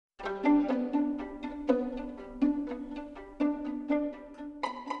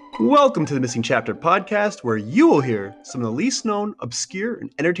Welcome to the Missing Chapter podcast, where you will hear some of the least known, obscure,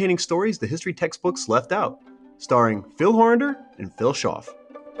 and entertaining stories the history textbooks left out, starring Phil Horander and Phil Schaff.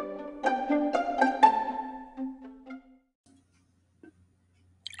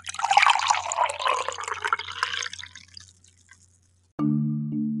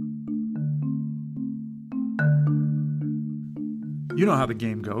 You know how the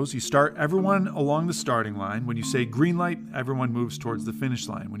game goes. You start everyone along the starting line. When you say green light, everyone moves towards the finish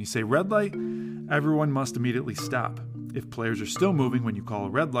line. When you say red light, everyone must immediately stop. If players are still moving when you call a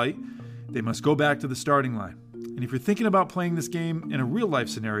red light, they must go back to the starting line. And if you're thinking about playing this game in a real-life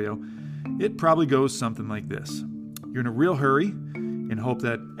scenario, it probably goes something like this. You're in a real hurry and hope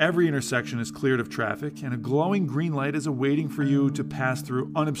that every intersection is cleared of traffic, and a glowing green light is awaiting for you to pass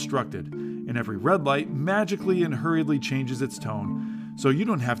through unobstructed. And every red light magically and hurriedly changes its tone, so you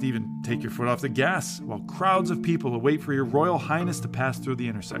don't have to even take your foot off the gas, while crowds of people await for your Royal Highness to pass through the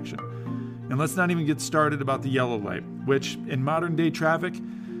intersection. And let's not even get started about the yellow light, which, in modern-day traffic,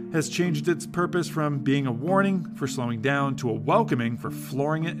 has changed its purpose from being a warning for slowing down to a welcoming for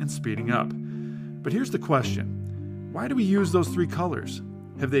flooring it and speeding up. But here's the question. Why do we use those three colors?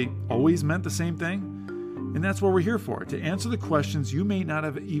 Have they always meant the same thing? And that's what we're here for, to answer the questions you may not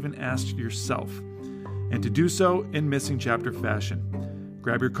have even asked yourself, and to do so in Missing Chapter fashion.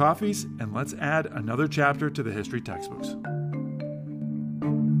 Grab your coffees and let's add another chapter to the history textbooks.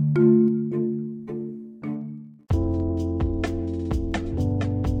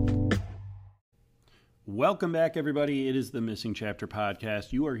 Welcome back, everybody. It is the Missing Chapter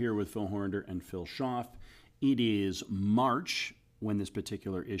podcast. You are here with Phil Horander and Phil Schaff. It is March when this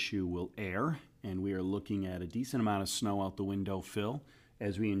particular issue will air, and we are looking at a decent amount of snow out the window, Phil,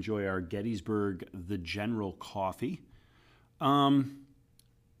 as we enjoy our Gettysburg The General coffee.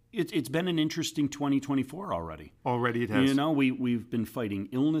 It's been an interesting 2024 already. Already it has. You know, we've been fighting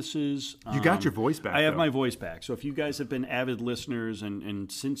illnesses. You got your voice back, I have though. my voice back. So if you guys have been avid listeners,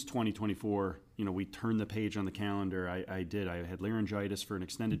 and since 2024, you know, we turned the page on the calendar. I did. I had laryngitis for an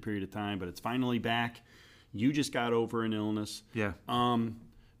extended period of time, but it's finally back. You just got over an illness. Yeah.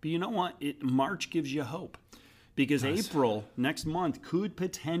 But you know what? March gives you hope. Because April, next month, could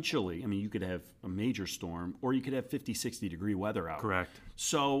potentially, I mean, you could have a major storm, or you could have 50, 60 degree weather out. Correct.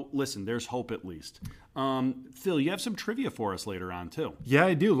 So, listen, there's hope at least. Phil, you have some trivia for us later on, too. Yeah,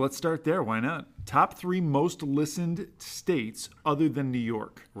 I do. Let's start there. Why not? Top 3 most listened states other than New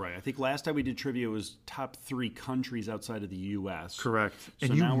York. Right. I think last time we did trivia was top 3 countries outside of the U.S. Correct. So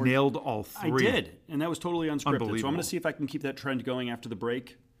and you nailed all 3. I did, and that was totally unscripted. So I'm Unbelievable. going to see if I can keep that trend going after the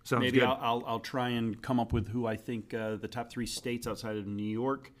break. Sounds Maybe good. I'll try and come up with who I think the top 3 states outside of New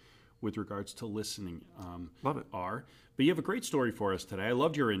York with regards to listening Love it. are. But you have a great story for us today. I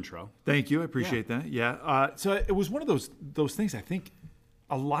loved your intro. Thank you. I appreciate that. Yeah. So it was one of those things. I think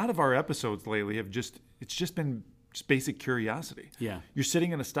a lot of our episodes lately it's just been just basic curiosity. Yeah. You're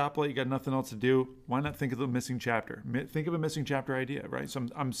sitting in a stoplight. You got nothing else to do. Why not think of the missing chapter? Think of a missing chapter idea, right? So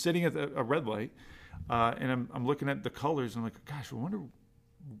I'm sitting at a red light, and I'm looking at the colors. And I'm like, gosh, I wonder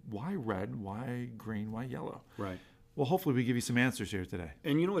why red, why green, why yellow? Right. Well, hopefully we give you some answers here today.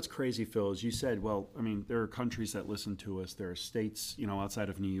 And you know what's crazy, Phil, is you said, well, I mean, there are countries that listen to us. There are states, you know, outside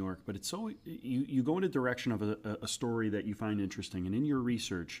of New York. But it's so you go in a direction of a story that you find interesting. And in your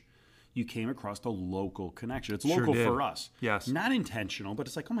research, you came across the local connection. It's local did. for us. Yes. Not intentional, but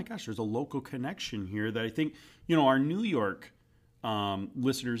it's like, oh my gosh, there's a local connection here that I think, you know, our New York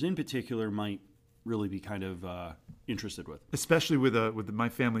listeners in particular might really be kind of interested with. Especially with my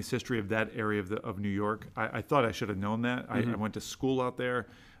family's history of that area of New York. I thought I should have known that. I went to school out there.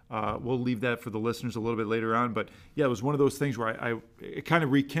 We'll leave that for the listeners a little bit later on. But yeah, it was one of those things where it kind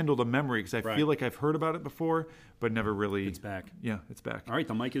of rekindled a memory because I feel like I've heard about it before, but never really. It's back. Yeah, it's back. All right,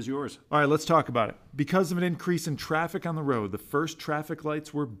 the mic is yours. All right, let's talk about it. Because of an increase in traffic on the road, the first traffic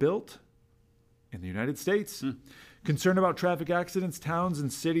lights were built in the United States. Concerned about traffic accidents, towns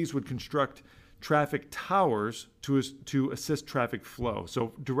and cities would construct traffic towers to assist traffic flow.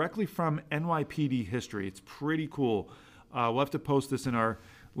 So directly from NYPD history, it's pretty cool. We'll have to post this in our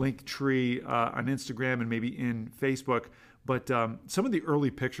link tree on Instagram and maybe in Facebook. But some of the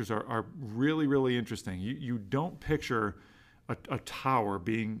early pictures are really, really interesting. You don't picture a tower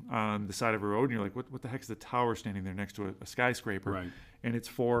being on the side of a road, and you're like, what the heck is the tower standing there next to a skyscraper? Right. And it's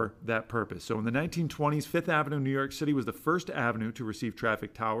for that purpose. So in the 1920s, Fifth Avenue, New York City was the first avenue to receive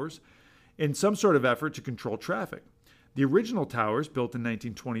traffic towers in some sort of effort to control traffic. The original towers, built in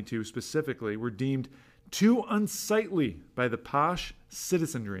 1922 specifically, were deemed too unsightly by the posh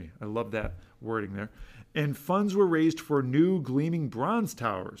citizenry. I love that wording there. And funds were raised for new gleaming bronze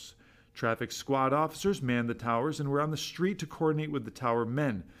towers. Traffic squad officers manned the towers and were on the street to coordinate with the tower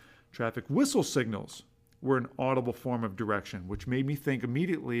men. Traffic whistle signals were an audible form of direction, which made me think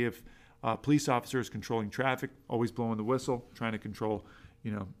immediately of police officers controlling traffic, always blowing the whistle, trying to control,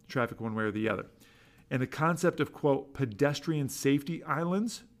 traffic one way or the other. And the concept of, quote, pedestrian safety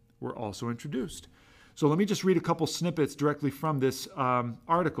islands were also introduced. So let me just read a couple snippets directly from this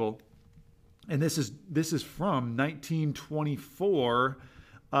article. And this is from 1924.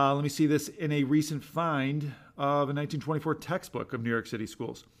 Let me see this in a recent find of a 1924 textbook of New York City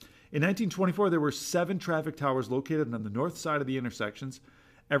schools. In 1924, there were 7 traffic towers located on the north side of the intersections,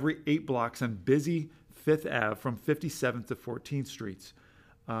 every 8 blocks on busy 5th Ave from 57th to 14th Streets.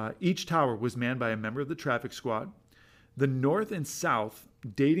 Each tower was manned by a member of the traffic squad. The north and south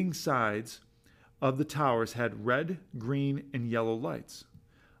dating sides of the towers had red, green, and yellow lights,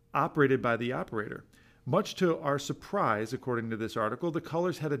 operated by the operator. Much to our surprise, according to this article, the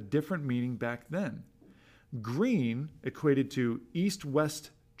colors had a different meaning back then. Green equated to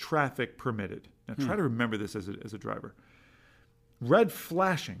east-west traffic permitted. Now try to remember this as a driver. Red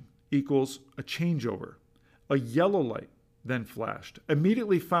flashing equals a changeover. A yellow light then flashed.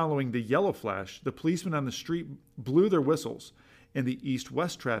 Immediately following the yellow flash, the policemen on the street blew their whistles and the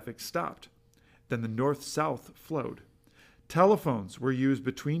east-west traffic stopped. Then the north-south flowed. Telephones were used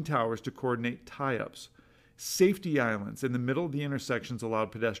between towers to coordinate tie-ups. Safety islands in the middle of the intersections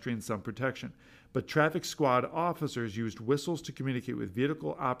allowed pedestrians some protection, but traffic squad officers used whistles to communicate with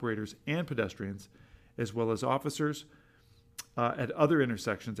vehicle operators and pedestrians, as well as officers at other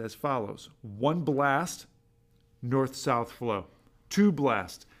intersections as follows. 1 blast, north-south flow. 2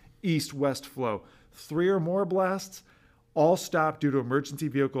 blast, east-west flow. 3 or more blasts, all stop due to emergency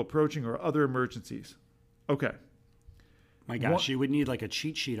vehicle approaching or other emergencies. Okay. My gosh, you would need like a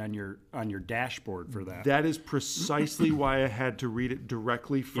cheat sheet on your dashboard for that. That is precisely why I had to read it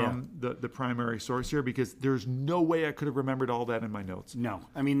directly from the primary source here, because there's no way I could have remembered all that in my notes. No.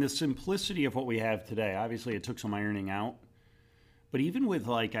 I mean, the simplicity of what we have today, obviously it took some ironing out. But even with,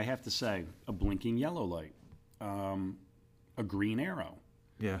 like, I have to say, a blinking yellow light, a green arrow,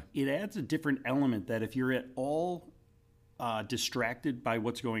 it adds a different element that if you're at all distracted by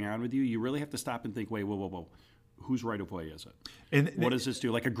what's going on with you, you really have to stop and think, wait, whoa. Whose right of way is it? And what does this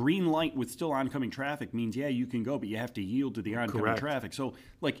do? Like a green light with still oncoming traffic means, you can go, but you have to yield to the oncoming traffic. So,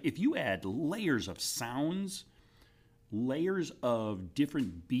 like, if you add layers of sounds, layers of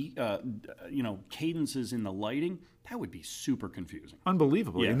different cadences in the lighting, that would be super confusing.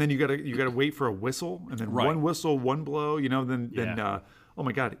 Unbelievable. And then you gotta wait for a whistle, and then one whistle, one blow. Oh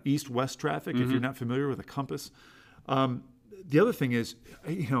my God, east-west traffic. If you're not familiar with a compass, the other thing is,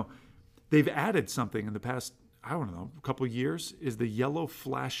 they've added something in the past, I don't know, a couple of years, is the yellow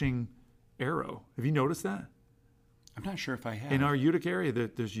flashing arrow. Have you noticed that? I'm not sure if I have. In our Utica area,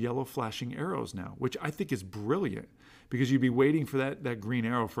 there's yellow flashing arrows now, which I think is brilliant, because you'd be waiting for that green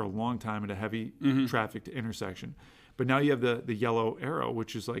arrow for a long time at a heavy trafficked intersection. But now you have the yellow arrow,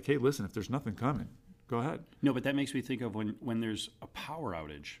 which is like, hey, listen, if there's nothing coming, go ahead. No, but that makes me think of when there's a power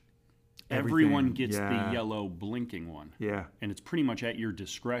outage. Everyone gets the yellow blinking one. Yeah. And it's pretty much at your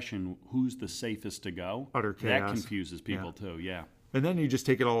discretion who's the safest to go. Utter chaos. That confuses people too, And then you just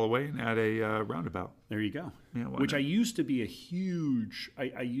take it all away and add a roundabout. There you go. Yeah, which I used to be it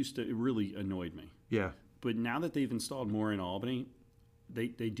really annoyed me. Yeah. But now that they've installed more in Albany, they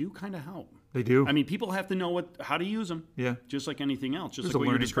do kind of help. They do. I mean, people have to know how to use them. Yeah. Just like anything else. Just there's like what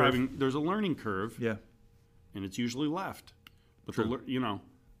you're describing. There's a learning curve. Yeah. And it's usually left. But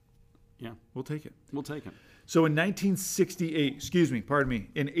yeah. We'll take it. So in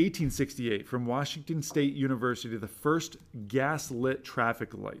 1868, from Washington State University, the first gas-lit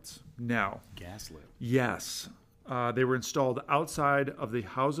traffic lights. Now. Gas-lit? Yes. They were installed outside of the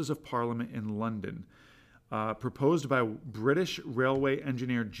Houses of Parliament in London, proposed by British railway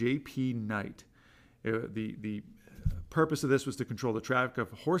engineer J.P. Knight. The purpose of this was to control the traffic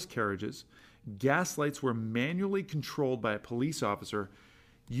of horse carriages. Gas lights were manually controlled by a police officer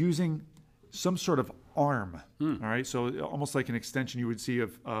using some sort of arm. All right, so almost like an extension you would see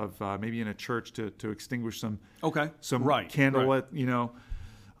of maybe in a church to extinguish some candlelit.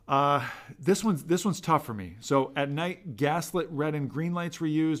 This one's tough for me. So at night, gaslit red and green lights were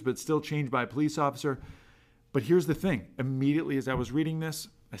used, but still changed by a police officer. But here's the thing: immediately as I was reading this,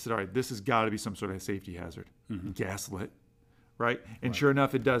 I said, "All right, this has got to be some sort of safety hazard." Gaslit. Right? And sure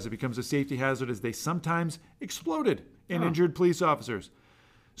enough, it does. It becomes a safety hazard as they sometimes exploded and injured police officers.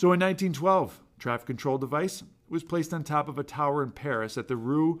 So in 1912, traffic control device was placed on top of a tower in Paris at the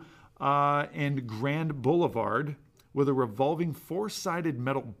Rue and Grand Boulevard with a revolving 4-sided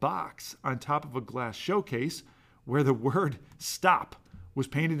metal box on top of a glass showcase where the word stop was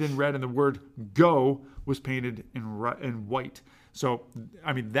painted in red and the word go was painted in white. So,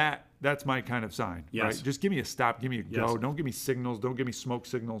 I mean, that's my kind of sign, yes. right? Just give me a stop, give me a go. Yes. Don't give me signals, don't give me smoke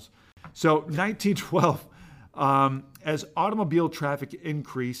signals. So 1912, as automobile traffic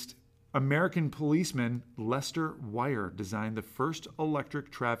increased, American policeman Lester Wire designed the first electric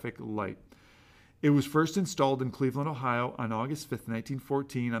traffic light. It was first installed in Cleveland, Ohio on August 5th,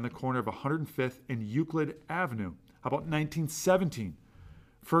 1914 on the corner of 105th and Euclid Avenue. How about 1917?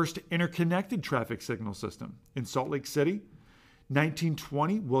 First interconnected traffic signal system in Salt Lake City.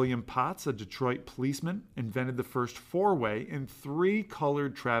 1920, William Potts, a Detroit policeman, invented the first four-way and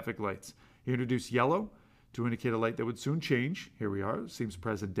three-colored traffic lights. He introduced yellow to indicate a light that would soon change. Here we are, seems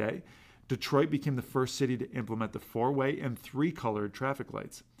present day. Detroit became the first city to implement the four-way and three-colored traffic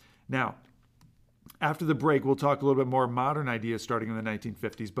lights. Now, after the break, we'll talk a little bit more modern ideas starting in the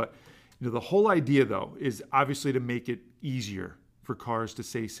 1950s. But the whole idea, though, is obviously to make it easier for cars to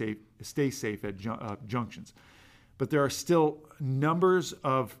stay safe at junctions. But there are still numbers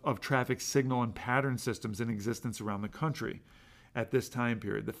of traffic signal and pattern systems in existence around the country at this time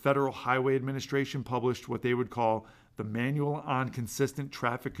period. The Federal Highway Administration published what they would call the Manual on Consistent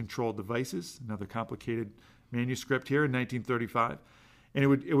Traffic Control Devices, another complicated manuscript here in 1935. And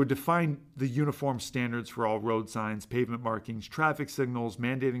it would define the uniform standards for all road signs, pavement markings, traffic signals,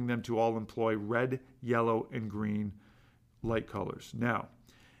 mandating them to all employ red, yellow, and green light colors. Now,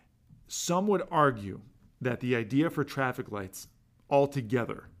 some would argue that the idea for traffic lights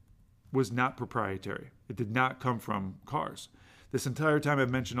altogether was not proprietary. It did not come from cars. This entire time I've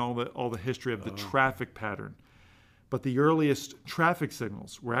mentioned all the history of the traffic pattern. But the earliest traffic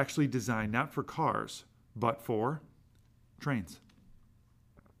signals were actually designed not for cars, but for trains.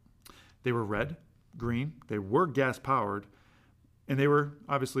 They were red, green, they were gas-powered, and they were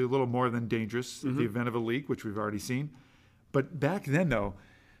obviously a little more than dangerous in the event of a leak, which we've already seen. But back then, though,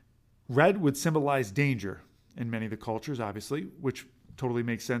 red would symbolize danger in many of the cultures, obviously, which totally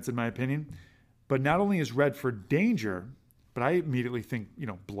makes sense in my opinion. But not only is red for danger, but I immediately think,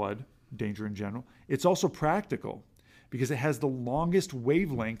 blood, danger in general. It's also practical because it has the longest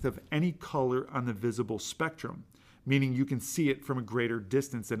wavelength of any color on the visible spectrum, meaning you can see it from a greater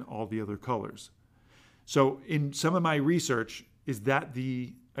distance than all the other colors. So in some of my research, is that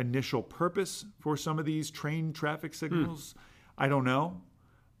the initial purpose for some of these train traffic signals? I don't know.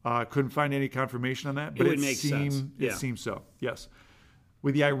 Couldn't find any confirmation on that, but it seems so, yes.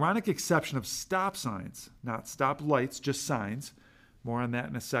 With the ironic exception of stop signs, not stop lights, just signs. More on that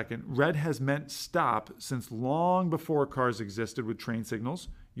in a second. Red has meant stop since long before cars existed with train signals.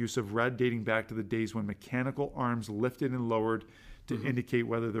 Use of red dating back to the days when mechanical arms lifted and lowered to indicate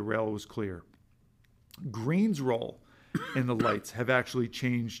whether the rail was clear. Green's role in the lights have actually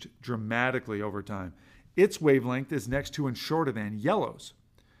changed dramatically over time. Its wavelength is next to and shorter than yellow's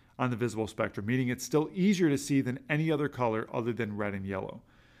on the visible spectrum, meaning it's still easier to see than any other color other than red and yellow.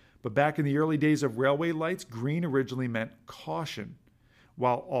 But back in the early days of railway lights, green originally meant caution,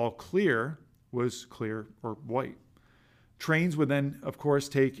 while all clear was clear or white. Trains would then, of course,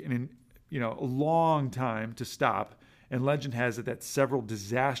 take a long time to stop, and legend has it that several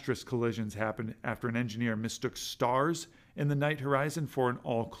disastrous collisions happened after an engineer mistook stars in the night horizon for an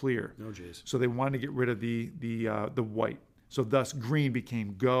all clear. Oh, geez. So they wanted to get rid of the white. So thus green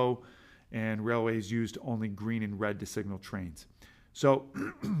became go, and railways used only green and red to signal trains. So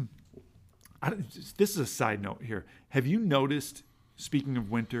this is a side note here. Have you noticed, speaking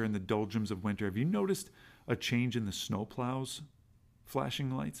of winter and the doldrums of winter, have you noticed a change in the snowplows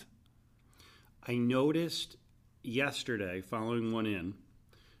flashing lights? I noticed yesterday, following one in,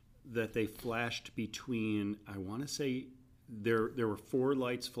 that they flashed between, I want to say, there were four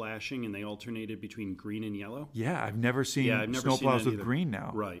lights flashing and they alternated between green and yellow. Yeah, I've never seen snowplows with green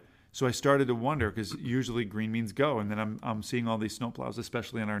now. Right. So I started to wonder, because usually green means go, and then I'm seeing all these snowplows,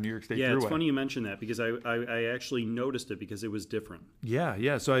 especially on our New York State Thruway. Yeah, it's funny you mention that, because I actually noticed it because it was different.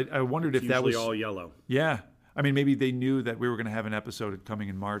 Yeah. So I wondered if that was usually all yellow. Yeah. I mean, maybe they knew that we were going to have an episode coming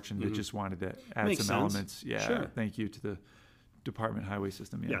in March, and they just wanted to add Makes some sense. elements. Yeah. Sure. Thank you to the Department Highway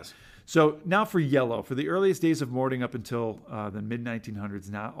System. Yeah. Yes. So now for yellow. For the earliest days of morning up until the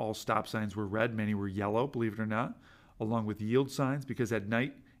mid-1900s, not all stop signs were red. Many were yellow, believe it or not, along with yield signs, because at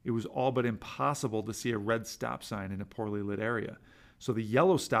night it was all but impossible to see a red stop sign in a poorly lit area. So the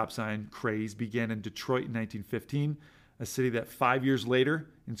yellow stop sign craze began in Detroit in 1915, a city that 5 years later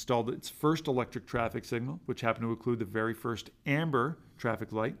installed its first electric traffic signal, which happened to include the very first amber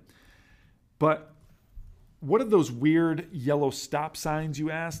traffic light. But what are those weird yellow stop signs, you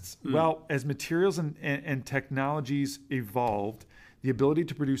asked? Well, as materials and technologies evolved, The ability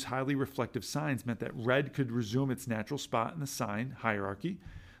to produce highly reflective signs meant that red could resume its natural spot in the sign hierarchy,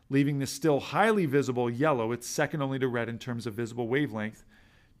 leaving the still highly visible yellow, it's second only to red in terms of visible wavelength,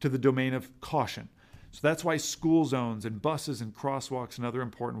 to the domain of caution. So that's why school zones and buses and crosswalks and other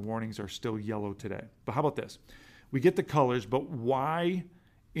important warnings are still yellow today. But how about this? We get the colors, but why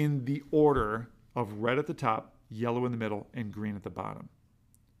in the order of red at the top, yellow in the middle, and green at the bottom?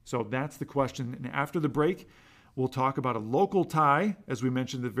 So that's the question. And after the break, we'll talk about a local tie, as we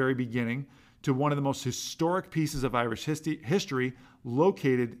mentioned at the very beginning, to one of the most historic pieces of Irish history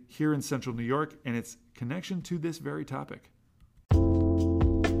located here in central New York and its connection to this very topic.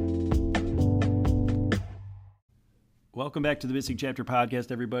 Welcome back to the Missing Chapter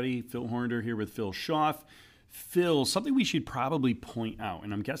Podcast, everybody. Phil Hornder here with Phil Schaff. Phil, something we should probably point out,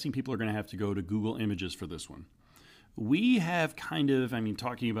 and I'm guessing people are going to have to go to Google Images for this one. We have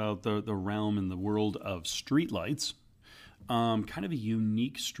talking about the realm and the world of streetlights, kind of a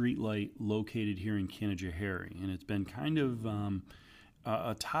unique streetlight located here in Canajoharie, and it's been kind of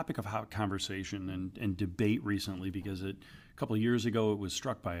a topic of hot conversation and debate recently because a couple of years ago it was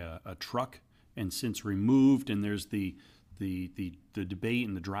struck by a truck and since removed, and there's the debate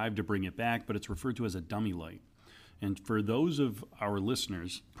and the drive to bring it back, but it's referred to as a dummy light. And for those of our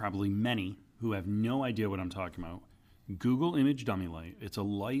listeners, probably many, who have no idea what I'm talking about, Google image dummy light. It's a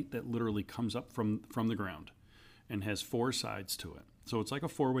light that literally comes up from the ground and has four sides to it. So it's like a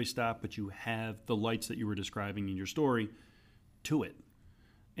four-way stop, but you have the lights that you were describing in your story to it.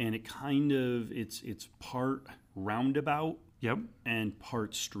 And it kind of, it's part roundabout and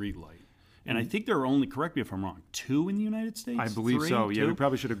part street light. And I think there are only, correct me if I'm wrong, 2 in the United States? I believe 3, so. 2? Yeah, we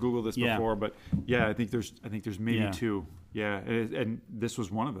probably should have Googled this before, but yeah, I think there's maybe 2. Yeah, and this was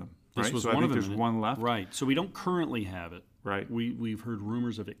one of them. This right? was so one I of think them. There's one left. Right. So we don't currently have it. Right. We've heard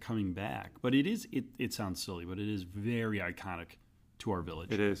rumors of it coming back, but it sounds silly, but it is very iconic to our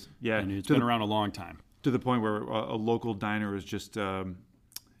village. It is. Yeah. And it's been around a long time. To the point where a local diner was just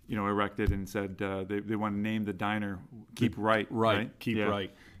erected and said they want to name the diner Keep Right. Right. Keep yeah.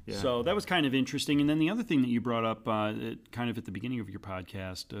 Right. Yeah. So that was kind of interesting. And then the other thing that you brought up kind of at the beginning of your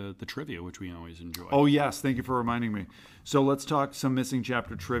podcast, the trivia, which we always enjoy. Oh, yes. Thank you for reminding me. So let's talk some Missing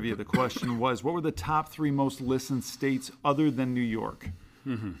Chapter trivia. The question was, what were the top 3 most listened states other than New York?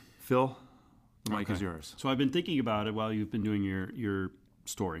 Mm-hmm. Phil, the mic is yours. So I've been thinking about it while you've been doing your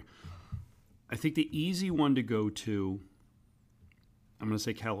story. I think the easy one to go to, I'm going to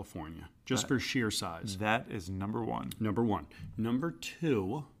say California, just for sheer size. That is number 1. Number 1. Number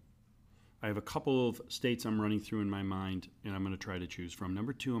 2, I have a couple of states I'm running through in my mind, and I'm going to try to choose from.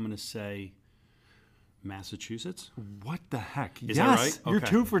 Number 2, I'm going to say Massachusetts. What the heck? Is that right? You're Okay.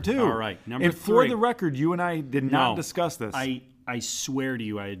 2 for 2. All right. Number and 3. For the record, you and I did not discuss this. I swear to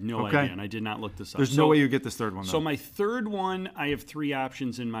you, I had no idea, and I did not look this up. There's no way you get this third one, though. So my third one, I have 3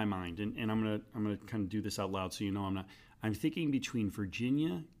 options in my mind, and I'm gonna kind of do this out loud so you know I'm not. I'm thinking between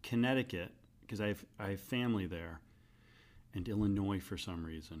Virginia, Connecticut, because I have family there, and Illinois for some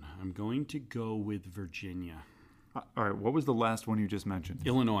reason. I'm going to go with Virginia. All right, what was the last one you just mentioned?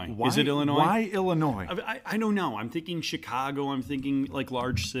 Illinois. Why, Is it Illinois? Why Illinois? I don't know. I'm thinking Chicago. I'm thinking like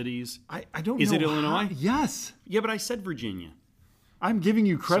large cities. I don't know. Is it Illinois? Yes. Yeah, but I said Virginia. I'm giving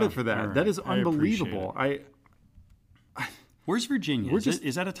you credit So, for that. all right. That is I appreciate unbelievable. Where's Virginia?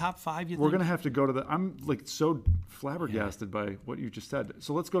 Is that a top 5, you think? We're going to have to go to I'm like so flabbergasted by what you just said.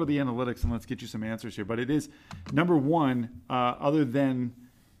 So let's go to the analytics and let's get you some answers here. But it is number 1, other than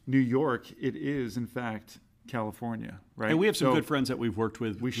New York, it is in fact California, right? And we have some good friends that we've worked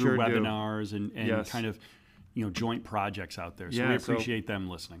with through sure do. webinars and Yes. kind of joint projects out there. So Yeah, we appreciate them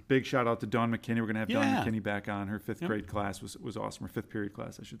listening. Big shout out to Dawn McKinney. We're going to have Dawn Yeah. McKinney back on. Her 5th grade class was awesome. Her 5th period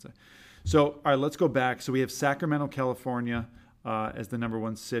class, I should say. So, all right, let's go back. So we have Sacramento, California as the number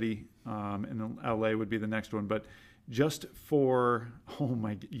 1 city, and then LA would be the next one. But just for,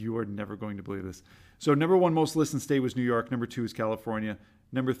 you are never going to believe this. So number 1 most listened state was New York. Number 2 is California.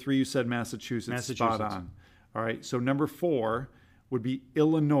 Number 3, you said Massachusetts. Spot on. All right, so number 4 would be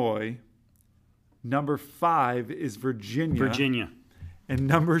Illinois. Number 5 is Virginia. And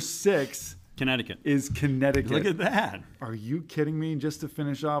number 6 Connecticut. is Connecticut. Look at that. Are you kidding me? Just to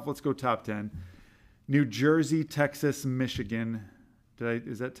finish off, let's go top 10. New Jersey, Texas, Michigan.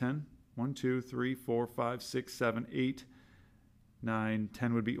 Is that 10? 1, 2, 3, 4, 5, 6, 7, 8, 9,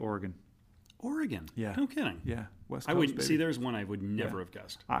 10 would be Oregon. Oregon. Yeah. No kidding. Yeah. West Coast, I would baby. see. There's one I would never have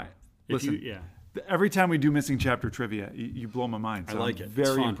guessed. All right. If Listen, every time we do Missing Chapter trivia, you blow my mind. So I like I'm it. Very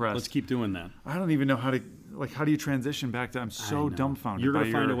it's fun. impressed. Let's keep doing that. I don't even know how to how do you transition back to? I'm so dumbfounded. You're by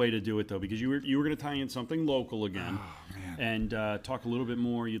going to find a way to do it though, because you were going to tie in something local again. Oh, man. and talk a little bit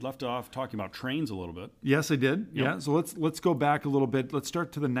more. You'd left off talking about trains a little bit. Yes, I did. Yep. Yeah. So let's go back a little bit. Let's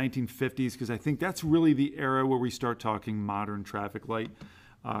start to the 1950s because I think that's really the era where we start talking modern traffic light.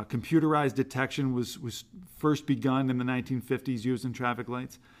 Computerized detection was first begun in the 1950s used in traffic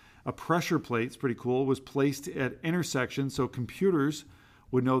lights. A pressure plate, it's pretty cool, was placed at intersections so computers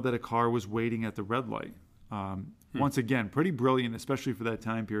would know that a car was waiting at the red light. Once again, pretty brilliant, especially for that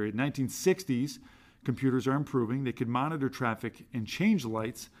time period. 1960s, computers are improving. They could monitor traffic and change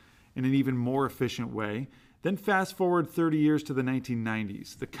lights in an even more efficient way. Then fast forward 30 years to the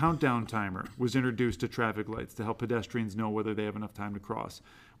 1990s. The countdown timer was introduced to traffic lights to help pedestrians know whether they have enough time to cross,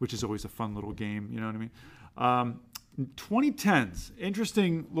 which is always a fun little game, you know what I mean? 2010s,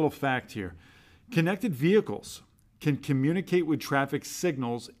 interesting little fact here. Connected vehicles can communicate with traffic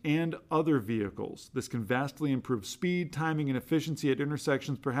signals and other vehicles. This can vastly improve speed, timing, and efficiency at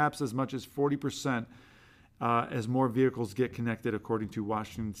intersections, perhaps as much as 40% as more vehicles get connected, according to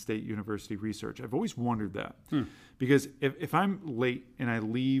Washington State University research. I've always wondered that. Because if I'm late and I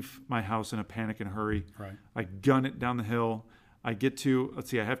leave my house in a panic and hurry, right. I gun it down the hill, I get to,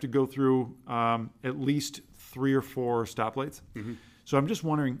 I have to go through at least 3 or 4 stoplights. Mm-hmm. So I'm just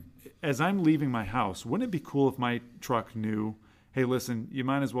wondering, as I'm leaving my house, wouldn't it be cool if my truck knew, hey, listen, you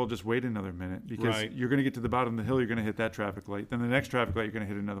might as well just wait another minute because you're going to get to the bottom of the hill, you're going to hit that traffic light. Then the next traffic light, you're going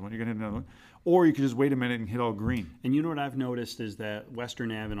to hit another one. You're going to hit another one. Or you could just wait a minute and hit all green. And you know what I've noticed is that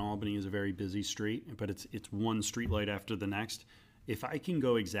Western Ave in Albany is a very busy street, but it's one street light after the next. If I can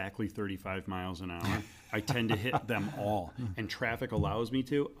go exactly 35 miles an hour, I tend to hit them all. And traffic allows me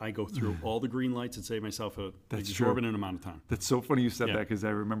to. I go through all the green lights and save myself an exorbitant amount of time. That's so funny you said that because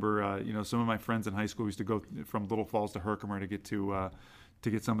I remember, some of my friends in high school used to go from Little Falls to Herkimer to get to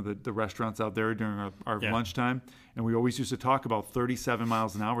get some of the restaurants out there during our lunchtime. And we always used to talk about 37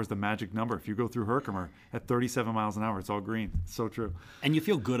 miles an hour is the magic number. If you go through Herkimer at 37 miles an hour, it's all green. It's so true. And you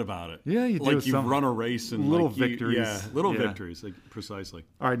feel good about it. Yeah, you do. Like you've run a race and little victories. Victories, like, precisely.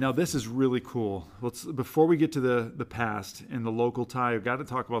 All right, now this is really cool. Before we get to the past and the local tie, I've got to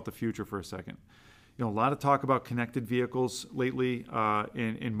talk about the future for a second. A lot of talk about connected vehicles lately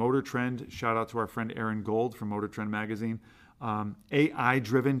in Motor Trend. Shout out to our friend Aaron Gold from Motor Trend magazine.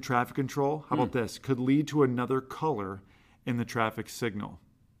 AI-driven traffic control, how about this? Could lead to another color in the traffic signal.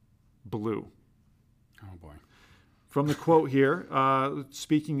 Blue. Oh, boy. From the quote here,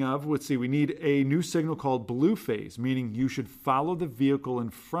 speaking of, we need a new signal called blue phase, meaning you should follow the vehicle in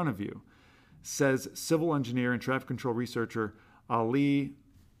front of you, says civil engineer and traffic control researcher Ali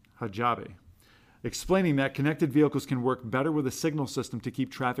Hajabi, explaining that connected vehicles can work better with a signal system to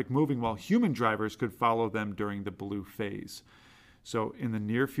keep traffic moving while human drivers could follow them during the blue phase. So in the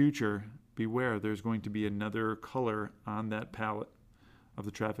near future, beware, there's going to be another color on that palette of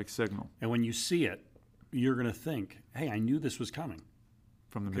the traffic signal. And when you see it, you're going to think, hey, I knew this was coming.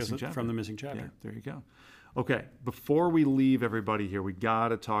 From the missing chapter. From the missing chapter. Yeah, there you go. Okay, before we leave everybody here, we got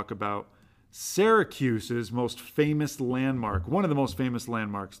to talk about Syracuse's most famous landmark, one of the most famous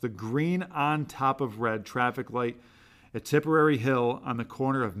landmarks, the green on top of red traffic light at Tipperary Hill on the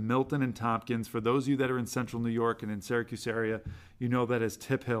corner of Milton and Tompkins. For those of you that are in central New York and in Syracuse area, you know that as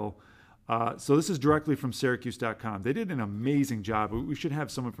Tip Hill. So this is directly from Syracuse.com. They did an amazing job. We should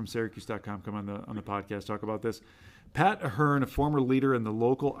have someone from Syracuse.com come on the podcast talk about this. Pat Ahern, a former leader in the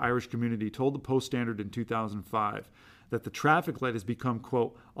local Irish community, told the Post-Standard in 2005 that the traffic light has become,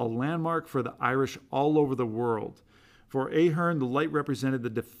 quote, a landmark for the Irish all over the world. For Ahern, the light represented the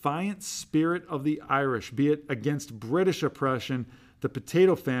defiant spirit of the Irish, be it against British oppression, the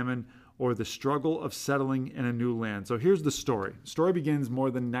potato famine, or the struggle of settling in a new land. So here's the story. The story begins more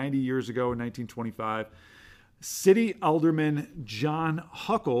than 90 years ago in 1925. City Alderman John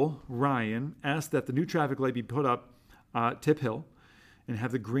Huckle Ryan asked that the new traffic light be put up Tip Hill and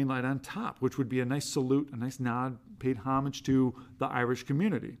have the green light on top, which would be a nice salute, a nice nod, paid homage to the Irish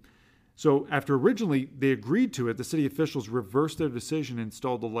community. So after originally they agreed to it, the city officials reversed their decision and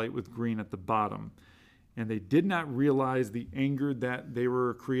installed the light with green at the bottom. And they did not realize the anger that they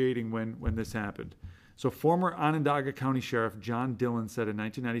were creating when this happened. So former Onondaga County Sheriff John Dillon said in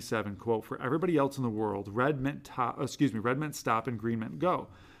 1997, quote, for everybody else in the world, red meant stop and green meant go.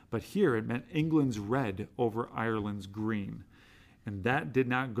 But here it meant England's red over Ireland's green. And that did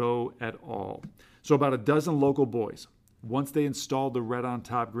not go at all. So about a dozen local boys, once they installed the red on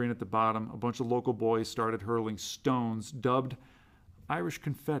top, green at the bottom, a bunch of local boys started hurling stones, dubbed Irish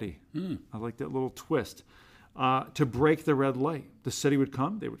confetti. I like that little twist. To break the red light. The city would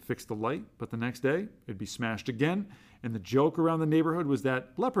come, they would fix the light, but the next day it'd be smashed again. And the joke around the neighborhood was that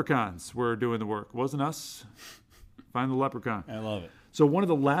leprechauns were doing the work. It wasn't us. Find the leprechaun. I love it. So one of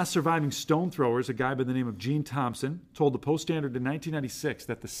the last surviving stone throwers, a guy by the name of Gene Thompson, told the Post-Standard in 1996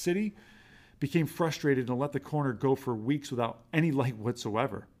 that the city became frustrated and let the corner go for weeks without any light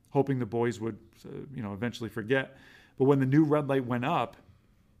whatsoever, hoping the boys would eventually forget. But when the new red light went up,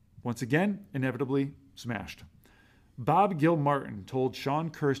 once again, inevitably smashed. Bob Gilmartin told Sean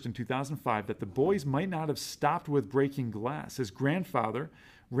Kirst in 2005 that the boys might not have stopped with breaking glass. His grandfather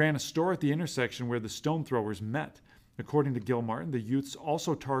ran a store at the intersection where the stone throwers met. According to Gilmartin, the youths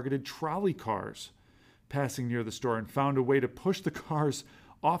also targeted trolley cars passing near the store and found a way to push the cars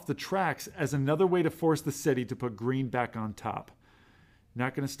off the tracks as another way to force the city to put green back on top.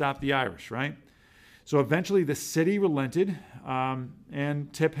 Not going to stop the Irish, right? So eventually the city relented,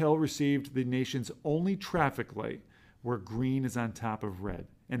 and Tip Hill received the nation's only traffic light where green is on top of red.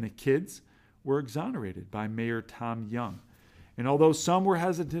 And the kids were exonerated by Mayor Tom Young. And although some were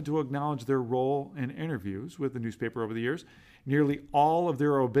hesitant to acknowledge their role in interviews with the newspaper over the years, nearly all of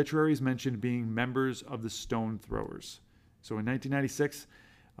their obituaries mentioned being members of the Stone Throwers. So in 1996,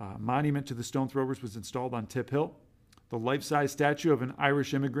 a monument to the Stone Throwers was installed on Tip Hill. The life-size statue of an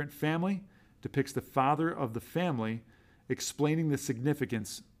Irish immigrant family depicts the father of the family explaining the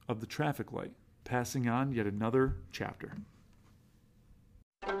significance of the traffic light, passing on yet another chapter.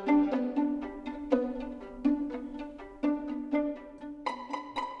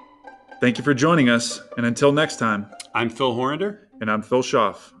 Thank you for joining us, and until next time, I'm Phil Horander. And I'm Phil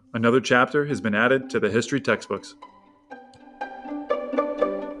Schaff. Another chapter has been added to the history textbooks.